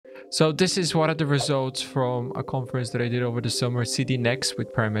So this is one of the results from a conference that I did over the summer, CD Next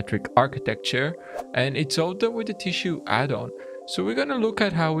with parametric architecture, and it's all done with the tissue add-on. So we're going to look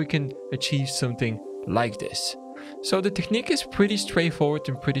at how we can achieve something like this. So the technique is pretty straightforward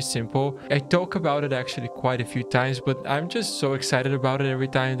and pretty simple. I talk about it actually quite a few times, but I'm just so excited about it every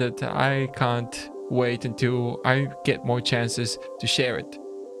time that I can't wait until I get more chances to share it.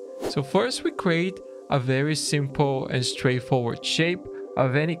 So first we create a very simple and straightforward shape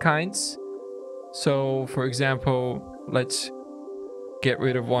of any kinds. So for example, let's get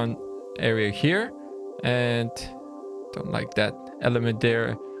rid of one area here, and don't like that element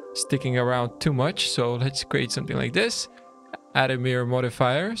there sticking around too much. So let's create something like this, add a mirror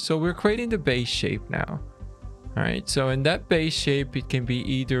modifier. So we're creating the base shape now. All right, so in that base shape, it can be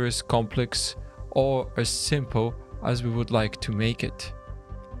either as complex or as simple as we would like to make it.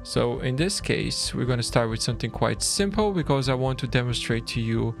 So in this case, we're going to start with something quite simple because I want to demonstrate to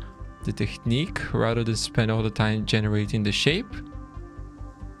you the technique rather than spend all the time generating the shape.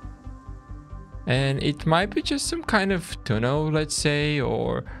 And it might be just some kind of tunnel, let's say,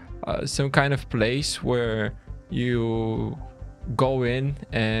 or some kind of place where you go in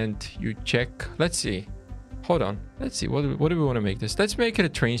and you check. Let's see. Hold on. Let's see. What do we want to make this? Let's make it a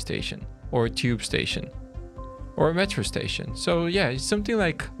train station or a tube station or a metro station. So yeah, it's something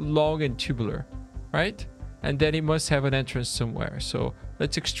like long and tubular, right? And then it must have an entrance somewhere. So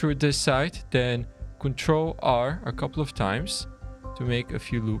let's extrude this side, then Control R a couple of times to make a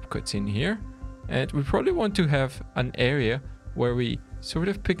few loop cuts in here. And we probably want to have an area where we sort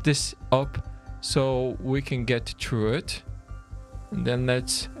of pick this up so we can get through it. And then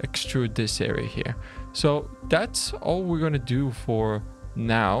let's extrude this area here. So that's all we're going to do for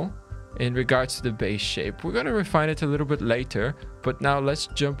now in regards to the base shape. We're going to refine it a little bit later, but now let's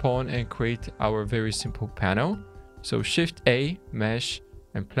jump on and create our very simple panel. So Shift A, Mesh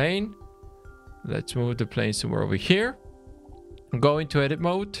and Plane. Let's move the plane somewhere over here. Go into edit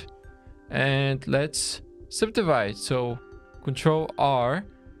mode and let's subdivide. So Control R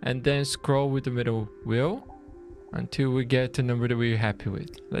and then scroll with the middle wheel until we get the number that we're happy with.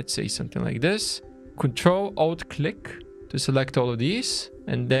 Let's say something like this. Control Alt click to select all of these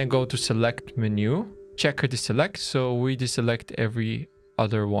and then go to select menu, checker deselect. So we deselect every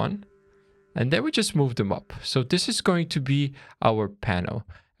other one and then we just move them up. So this is going to be our panel.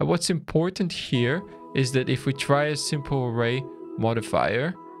 And what's important here is that if we try a simple array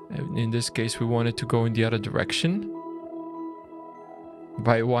modifier, and in this case we want it to go in the other direction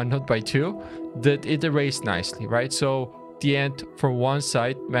by 1, not by 2, that it erased nicely, right? So the end from one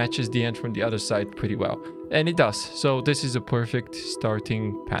side matches the end from the other side pretty well, and it does. So this is a perfect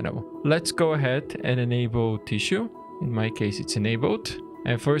starting panel. Let's go ahead and enable tissue. In my case, it's enabled.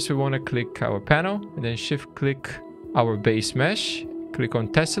 And first we want to click our panel and then shift click our base mesh, click on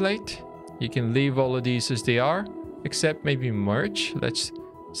Tesselate. You can leave all of these as they are, except maybe merge. Let's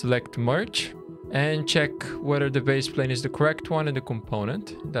select merge and check whether the base plane is the correct one in the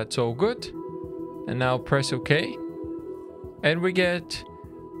component. That's all good. And now press OK. And we get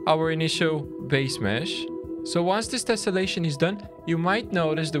our initial base mesh. So once this tessellation is done, you might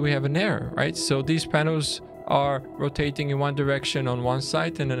notice that we have an error, right? So these panels are rotating in one direction on one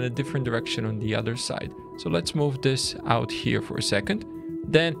side and in a different direction on the other side. So let's move this out here for a second.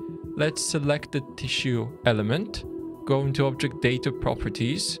 Then let's select the tissue element, go into object data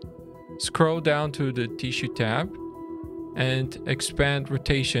properties, scroll down to the tissue tab and expand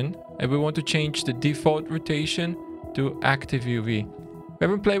rotation. And we want to change the default rotation to active UV. We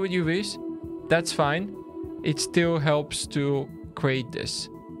haven't played with UVs, that's fine. It still helps to create this.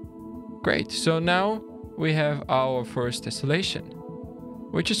 Great, so now we have our first tessellation,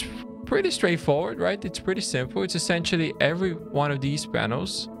 which is pretty straightforward, right? It's pretty simple. It's essentially every one of these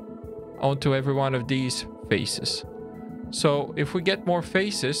panels onto every one of these faces. So if we get more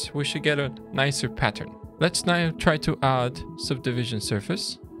faces, we should get a nicer pattern. Let's now try to add subdivision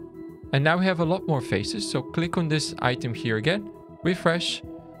surface. And now we have a lot more faces. So click on this item here again, refresh,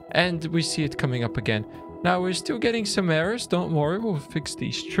 and we see it coming up again. Now we're still getting some errors. Don't worry, we'll fix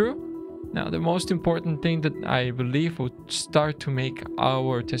these true. Now the most important thing that I believe will start to make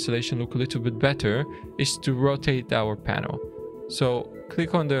our tessellation look a little bit better is to rotate our panel. So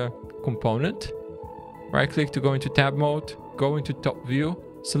click on the component, right click to go into tab mode, go into top view,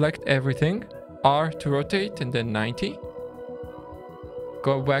 select everything, R to rotate and then 90.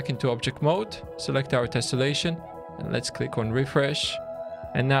 Go back into object mode, select our tessellation and let's click on refresh.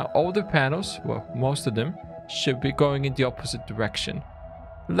 And now all the panels, well, most of them, should be going in the opposite direction.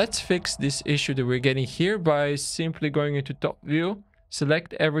 Let's fix this issue that we're getting here by simply going into top view,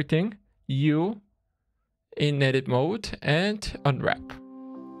 select everything, U in edit mode and unwrap.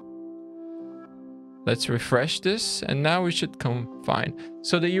 Let's refresh this, and now we should come fine.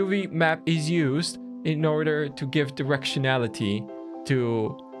 So the UV map is used in order to give directionality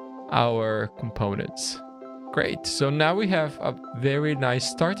to our components. Great. So now we have a very nice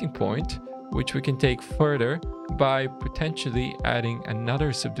starting point, which we can take further by potentially adding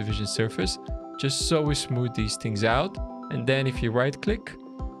another subdivision surface, just so we smooth these things out. And then if you right click,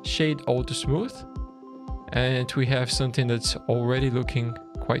 shade all to smooth, and we have something that's already looking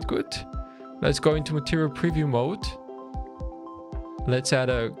quite good. Let's go into material preview mode. Let's add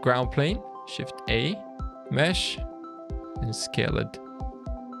a ground plane, Shift A, mesh, and scale it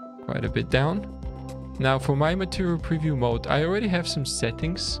quite a bit down. Now for my material preview mode, I already have some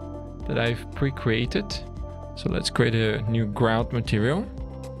settings that I've pre-created. So let's create a new ground material.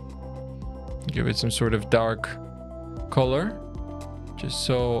 Give it some sort of dark color, just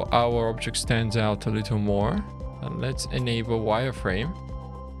so our object stands out a little more. And let's enable wireframe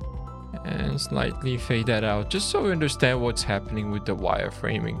and slightly fade that out, just so we understand what's happening with the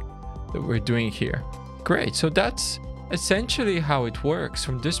wireframing that we're doing here. Great, so that's essentially how it works.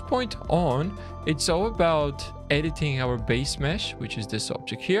 From this point on, it's all about editing our base mesh, which is this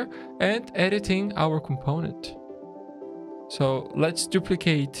object here, and editing our component. So let's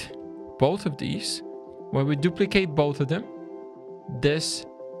duplicate both of these. When we duplicate both of them, this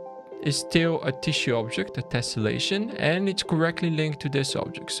is still a tissue object, a tessellation, and it's correctly linked to this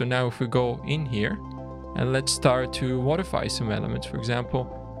object. So now if we go in here and let's start to modify some elements, for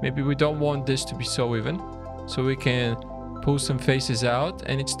example, maybe we don't want this to be so even, so we can pull some faces out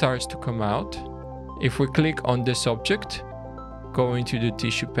and it starts to come out. If we click on this object, go into the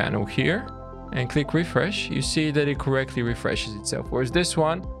tissue panel here and click refresh, you see that it correctly refreshes itself. Whereas this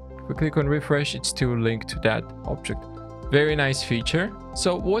one, if we click on refresh, it's still linked to that object. Very nice feature.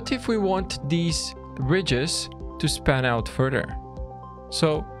 So what if we want these ridges to span out further?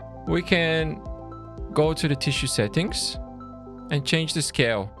 So we can go to the tissue settings and change the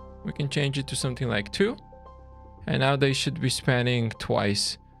scale. We can change it to something like 2. And now they should be spanning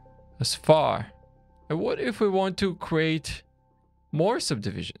twice as far. And what if we want to create more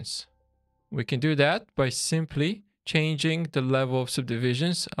subdivisions? We can do that by simply changing the level of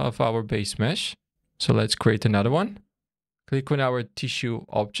subdivisions of our base mesh. So let's create another one. Click on our tissue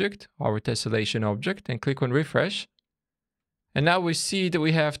object, our tessellation object, and click on refresh. And now we see that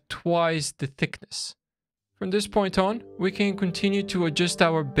we have twice the thickness. From this point on, we can continue to adjust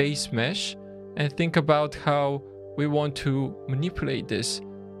our base mesh and think about how we want to manipulate this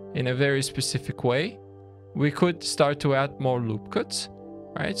in a very specific way. We could start to add more loop cuts,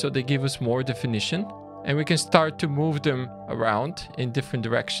 right? So they give us more definition, and we can start to move them around in different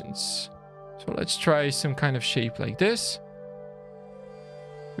directions. So let's try some kind of shape like this.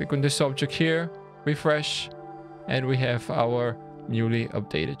 Click on this object here, refresh, and we have our newly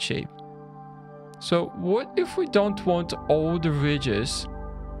updated shape. So what if we don't want all the ridges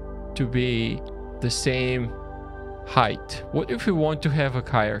to be the same height? What if we want to have a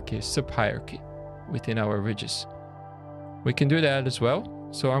hierarchy, sub-hierarchy within our ridges? We can do that as well.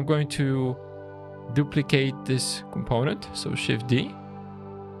 So I'm going to duplicate this component. So Shift D.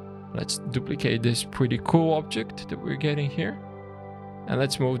 Let's duplicate this pretty cool object that we're getting here. And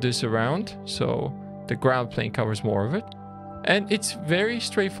let's move this around so the ground plane covers more of it. And it's very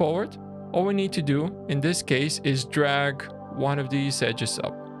straightforward. All we need to do in this case is drag one of these edges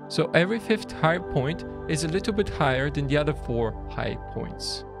up. So every 5th high point is a little bit higher than the other 4 high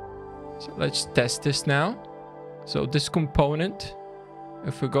points. So let's test this now. So this component,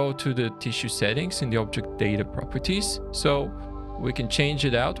 if we go to the tissue settings in the object data properties, so we can change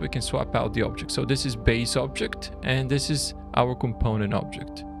it out. We can swap out the object. So this is base object and this is our component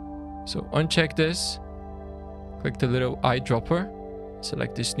object. So uncheck this, click the little eyedropper,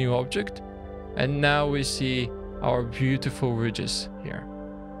 select this new object, and now we see our beautiful ridges here.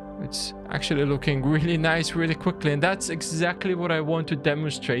 It's actually looking really nice really quickly, and that's exactly what I want to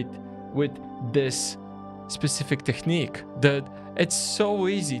demonstrate with this specific technique, that it's so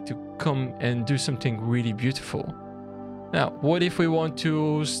easy to come and do something really beautiful. Now, what if we want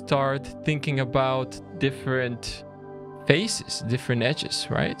to start thinking about different faces, different edges,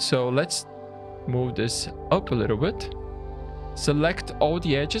 right? So let's move this up a little bit. Select all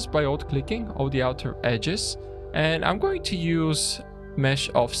the edges by alt-clicking, all the outer edges. And I'm going to use Mesh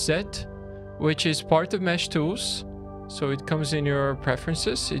Offset, which is part of Mesh Tools. So it comes in your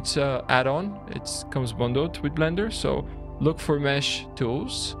preferences. It's an add-on. It comes bundled with Blender. So look for Mesh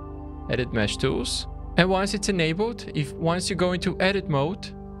Tools, Edit Mesh Tools. And once it's enabled, once you go into Edit mode,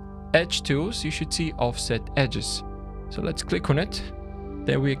 Edge Tools, you should see Offset Edges. So let's click on it.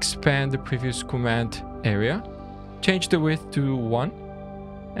 Then we expand the previous command area. Change the width to 1.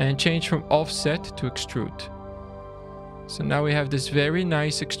 and change from offset to extrude. So now we have this very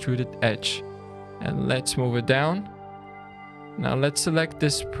nice extruded edge. And let's move it down. Now let's select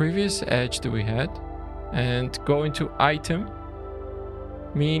this previous edge that we had and go into item,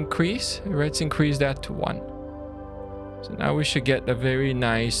 mean crease. Let's increase that to 1. So now we should get a very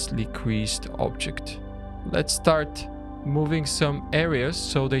nicely creased object. Let's start moving some areas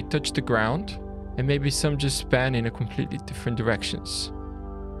so they touch the ground, and maybe some just span in a completely different directions.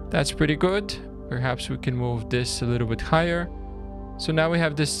 That's pretty good. Perhaps we can move this a little bit higher. So now we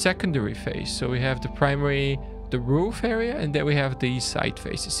have this secondary face. So we have the primary, the roof area, and then we have these side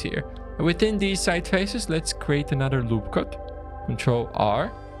faces here. And within these side faces, let's create another loop cut. Control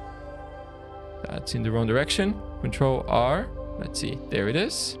R. That's in the wrong direction. Control R. Let's see. There it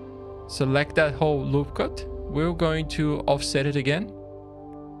is. Select that whole loop cut. We're going to offset it again.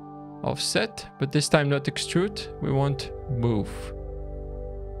 Offset, but this time not extrude. We want move.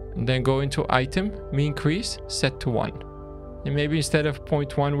 And then go into item, mean crease, set to 1. And maybe instead of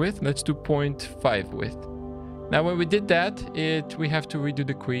 0.1 width, let's do 0.5 width. Now when we did that, we have to redo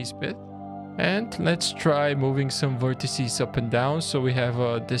the crease bit. And let's try moving some vertices up and down so we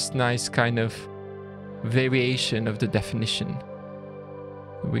have this nice kind of variation of the definition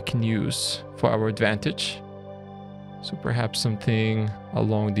we can use for our advantage. So perhaps something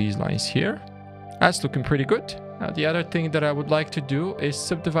along these lines here. That's looking pretty good. Now the other thing that I would like to do is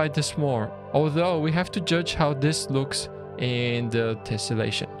subdivide this more, although we have to judge how this looks in the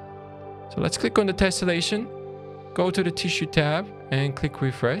tessellation. So let's click on the tessellation, go to the tissue tab and click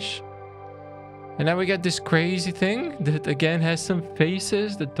refresh. And now we get this crazy thing that again has some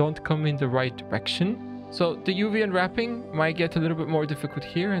faces that don't come in the right direction. So the UV unwrapping might get a little bit more difficult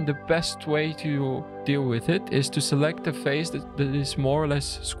here, and the best way to deal with it is to select a face that is more or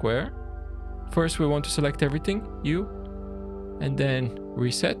less square. First we want to select everything, U, and then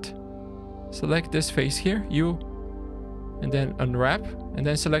reset. Select this face here, U, and then unwrap, and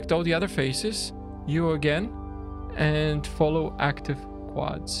then select all the other faces, U again, and follow active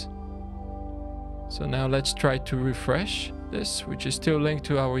quads. So now let's try to refresh this, which is still linked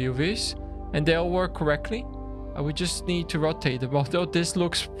to our UVs, and they all work correctly. We just need to rotate them, although this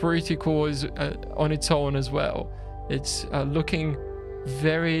looks pretty cool on its own as well. It's looking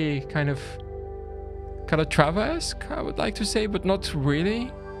very kind of Calatrava-esque, I would like to say, but not really.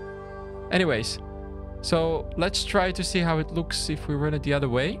 Anyways, so let's try to see how it looks if we run it the other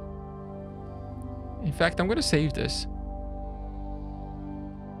way. In fact, I'm going to save this.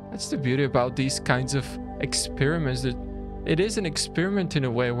 That's the beauty about these kinds of experiments, that it is an experiment in a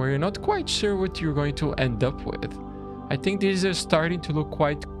way where you're not quite sure what you're going to end up with. I think these are starting to look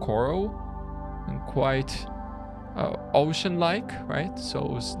quite coral and quite ocean-like, right?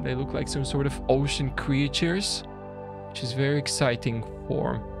 So they look like some sort of ocean creatures, which is very exciting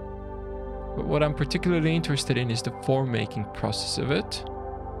form. But what I'm particularly interested in is the form-making process of it,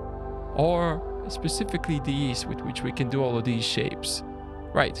 or specifically the ease with which we can do all of these shapes.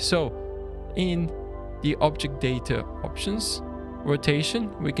 Right, so in the object data options, rotation,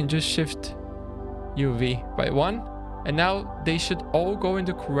 we can just shift UV by 1, and now they should all go in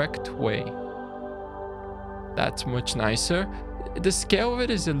the correct way. That's much nicer. The scale of it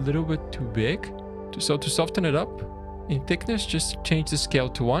is a little bit too big, so to soften it up in thickness, just change the scale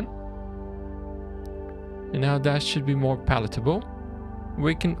to 1. And now that should be more palatable.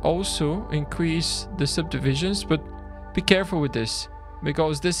 We can also increase the subdivisions, but be careful with this,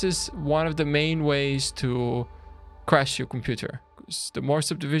 because this is one of the main ways to crash your computer. Because the more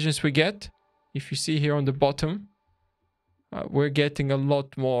subdivisions we get, if you see here on the bottom, we're getting a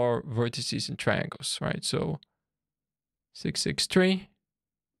lot more vertices and triangles, right? So 663.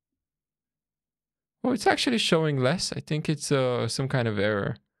 Oh, it's actually showing less. I think it's some kind of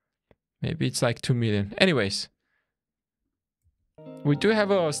error. Maybe it's like 2 million. Anyways, we do have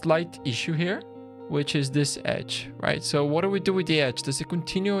a slight issue here, which is this edge, right? So what do we do with the edge? Does it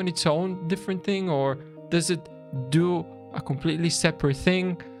continue on its own different thing, or does it do a completely separate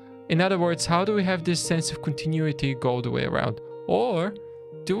thing? In other words, how do we have this sense of continuity go all the way around? Or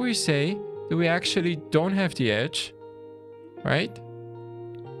do we say that we actually don't have the edge, right?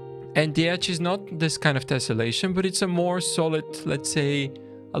 And the edge is not this kind of tessellation, but it's a more solid, let's say,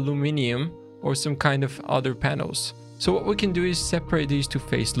 aluminum or some kind of other panels. So what we can do is separate these two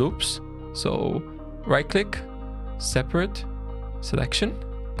face loops. So right click, separate, selection,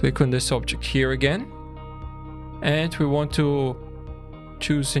 click on this object here again, and we want to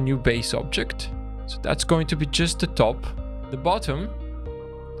choose a new base object. So that's going to be just the top. The bottom,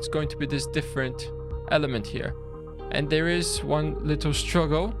 it's going to be this different element here. And there is one little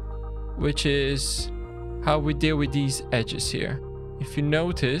struggle, which is how we deal with these edges here. if you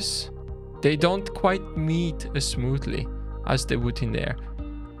notice, they don't quite meet as smoothly as they would in there.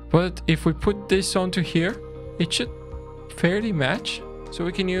 But if we put this onto here, it should fairly match. So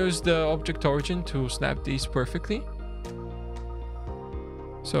we can use the object origin to snap these perfectly.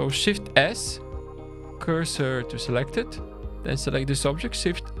 So Shift S, cursor to selected, then select this object,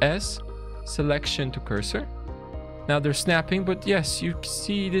 Shift S, selection to cursor. Now they're snapping, but yes, you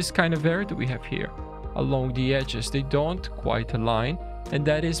see this kind of error that we have here along the edges. They don't quite align, and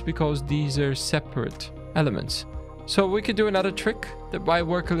that is because these are separate elements. So we could do another trick that might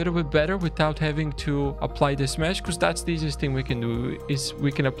work a little bit better without having to apply this mesh, because that's the easiest thing we can do, is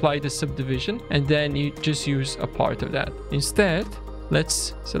we can apply the subdivision and then you just use a part of that. Instead,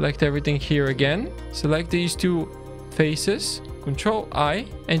 let's select everything here again, select these two faces, Control I,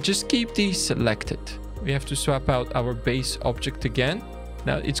 and just keep these selected. We have to swap out our base object again.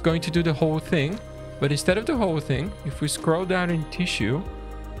 Now it's going to do the whole thing, but instead of the whole thing, if we scroll down in tissue,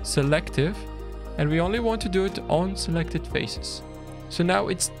 selective, and we only want to do it on selected faces. So now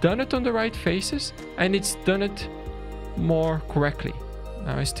it's done it on the right faces and it's done it more correctly.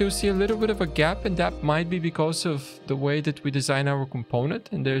 Now I still see a little bit of a gap, and that might be because of the way that we design our component,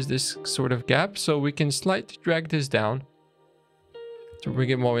 and there's this sort of gap. So we can slightly drag this down to bring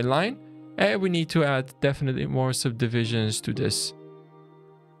it more in line, and we need to add definitely more subdivisions to this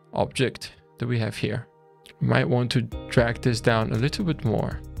object that we have here. We might want to drag this down a little bit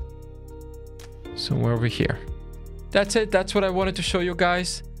more. Somewhere over here. That's it. That's what I wanted to show you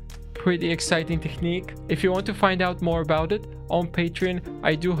guys. Pretty exciting technique. If you want to find out more about it, on Patreon,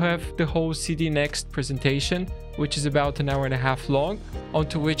 I do have the whole CD Next presentation, which is about an hour and a half long,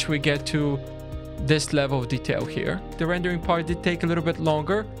 onto which we get to this level of detail here. The rendering part did take a little bit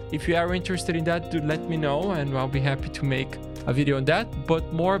longer. If you are interested in that, do let me know and I'll be happy to make a video on that,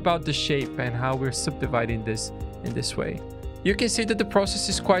 but more about the shape and how we're subdividing this in this way. You can see that the process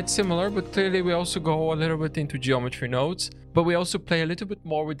is quite similar, but clearly we also go a little bit into geometry nodes, but we also play a little bit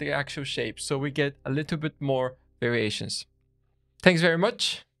more with the actual shape, so we get a little bit more variations. Thanks very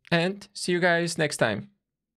much, and see you guys next time.